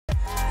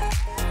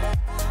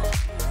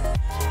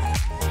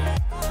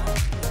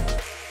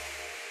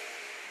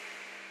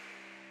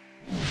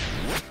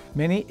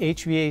Many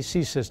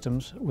HVAC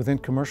systems within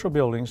commercial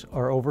buildings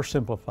are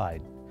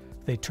oversimplified.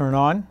 They turn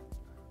on,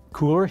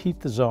 cool or heat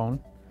the zone,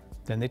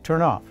 then they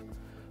turn off.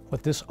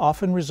 What this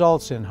often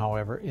results in,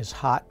 however, is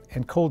hot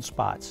and cold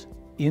spots,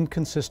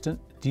 inconsistent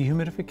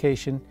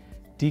dehumidification,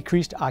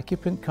 decreased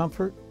occupant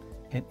comfort,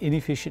 and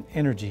inefficient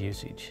energy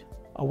usage.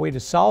 A way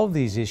to solve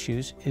these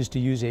issues is to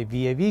use a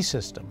VAV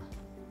system.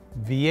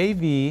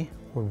 VAV,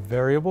 or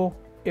variable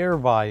air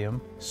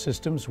volume,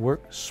 systems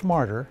work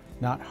smarter,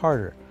 not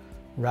harder.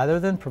 Rather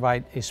than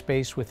provide a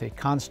space with a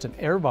constant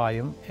air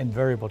volume and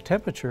variable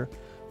temperature,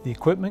 the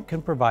equipment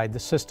can provide the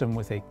system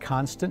with a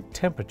constant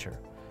temperature.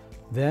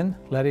 Then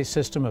let a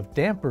system of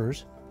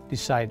dampers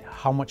decide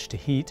how much to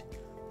heat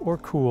or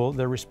cool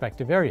their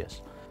respective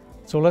areas.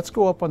 So let's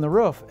go up on the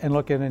roof and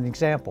look at an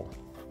example.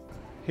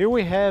 Here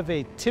we have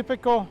a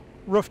typical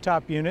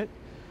rooftop unit,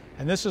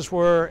 and this is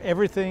where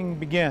everything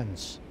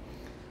begins.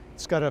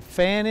 It's got a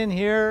fan in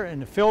here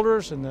and the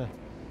filters,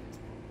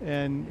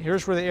 and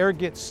here's where the air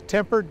gets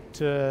tempered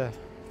to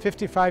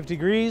 55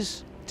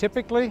 degrees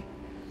typically,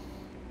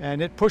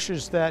 and it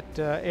pushes that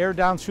air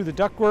down through the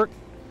ductwork,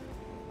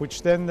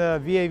 which then the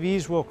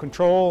VAVs will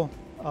control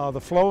the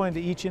flow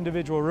into each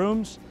individual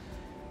rooms.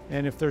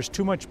 And if there's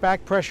too much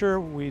back pressure,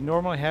 we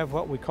normally have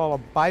what we call a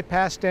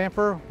bypass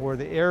damper, where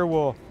the air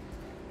will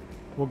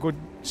go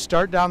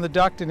start down the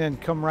duct and then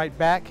come right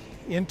back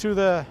into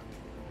the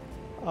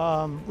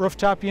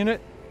rooftop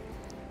unit.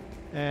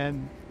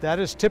 And that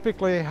is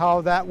typically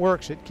how that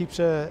works. It keeps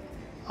a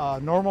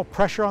normal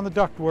pressure on the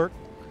ductwork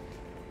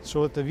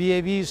so that the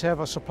VAVs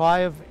have a supply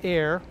of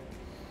air.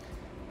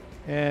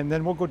 And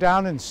then we'll go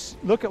down and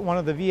look at one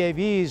of the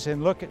VAVs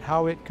and look at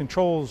how it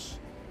controls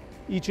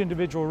each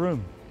individual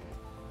room.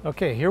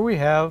 Okay, here we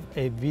have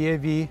a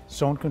VAV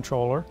zone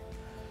controller.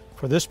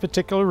 For this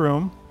particular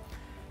room,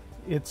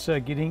 it's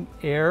getting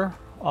air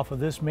off of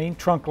this main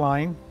trunk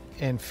line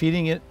and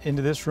feeding it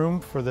into this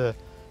room for the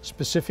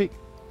specific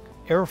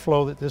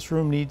airflow that this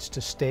room needs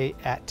to stay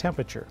at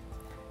temperature.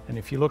 And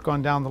if you look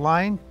on down the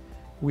line,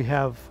 we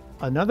have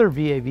another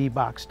VAV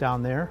box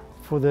down there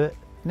for the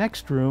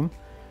next room,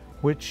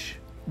 which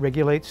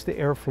regulates the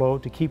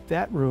airflow to keep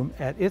that room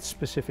at its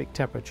specific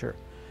temperature.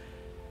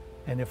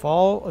 And if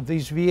all of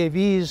these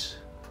VAVs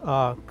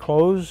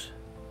close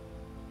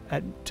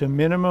to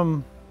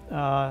minimum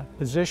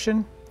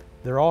position,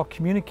 they're all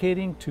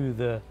communicating to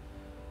the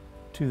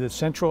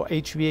central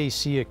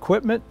HVAC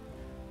equipment,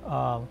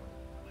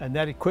 and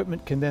that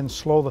equipment can then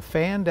slow the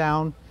fan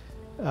down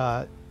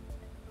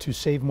to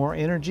save more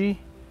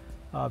energy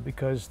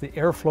because the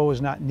airflow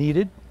is not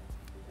needed.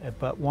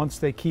 But once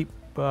they keep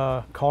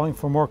calling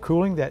for more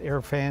cooling, that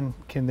air fan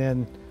can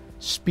then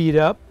speed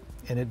up,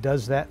 and it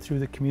does that through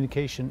the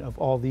communication of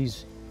all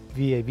these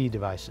VAV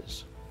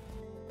devices.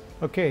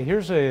 Okay,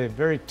 here's a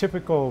very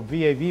typical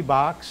VAV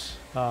box.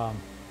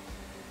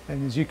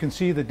 And as you can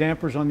see, the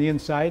damper's on the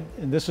inside,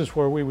 and this is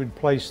where we would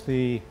place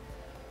the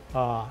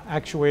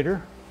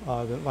actuator,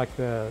 like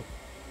the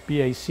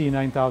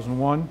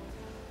BAC-9001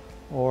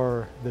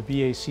 or the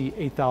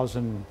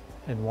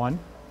BAC-8001.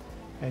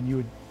 And you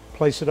would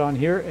place it on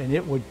here, and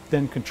it would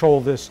then control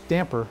this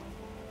damper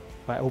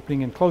by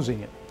opening and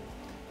closing it.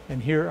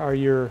 And here are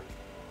your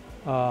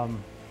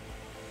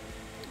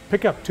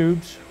pickup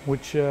tubes,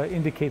 which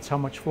indicates how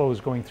much flow is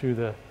going through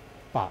the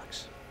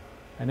box.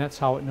 And that's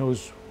how it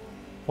knows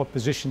what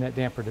position that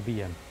damper to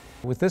be in.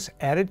 With this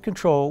added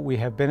control, we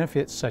have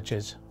benefits such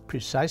as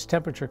precise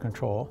temperature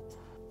control,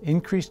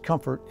 increased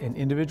comfort in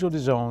individual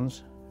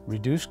zones,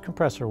 reduced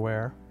compressor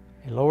wear,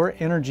 a lower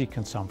energy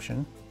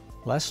consumption,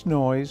 less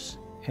noise,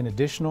 and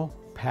additional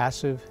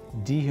passive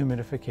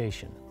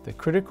dehumidification. The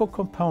critical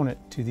component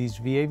to these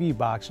VAV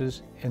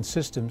boxes and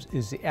systems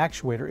is the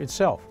actuator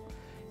itself.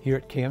 Here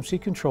at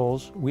KMC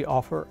Controls, we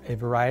offer a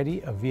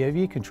variety of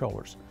VAV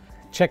controllers.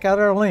 Check out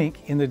our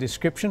link in the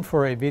description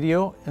for a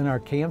video on our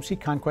KMC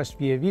Conquest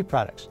VAV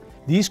products.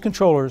 These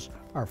controllers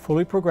are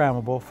fully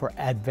programmable for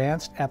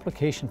advanced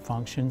application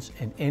functions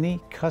in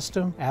any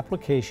custom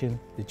application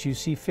that you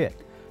see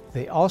fit.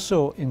 They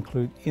also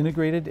include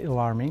integrated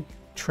alarming,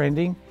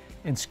 trending,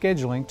 and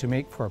scheduling to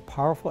make for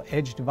powerful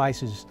edge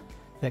devices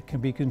that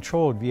can be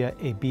controlled via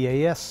a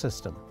BAS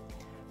system.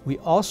 We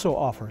also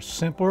offer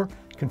simpler,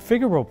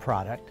 configurable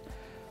product,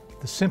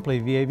 the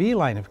SimplyVAV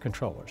line of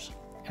controllers.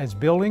 As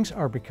buildings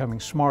are becoming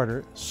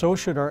smarter, so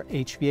should our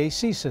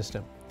HVAC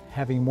system.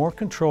 Having more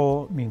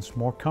control means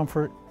more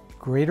comfort,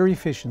 greater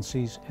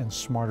efficiencies, and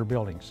smarter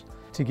buildings.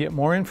 To get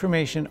more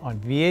information on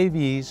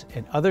VAVs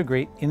and other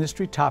great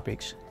industry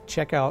topics,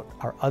 check out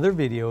our other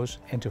videos,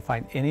 and to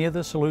find any of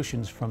the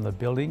solutions from the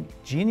building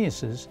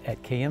geniuses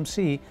at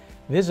KMC,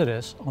 visit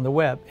us on the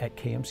web at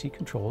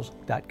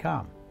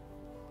kmccontrols.com.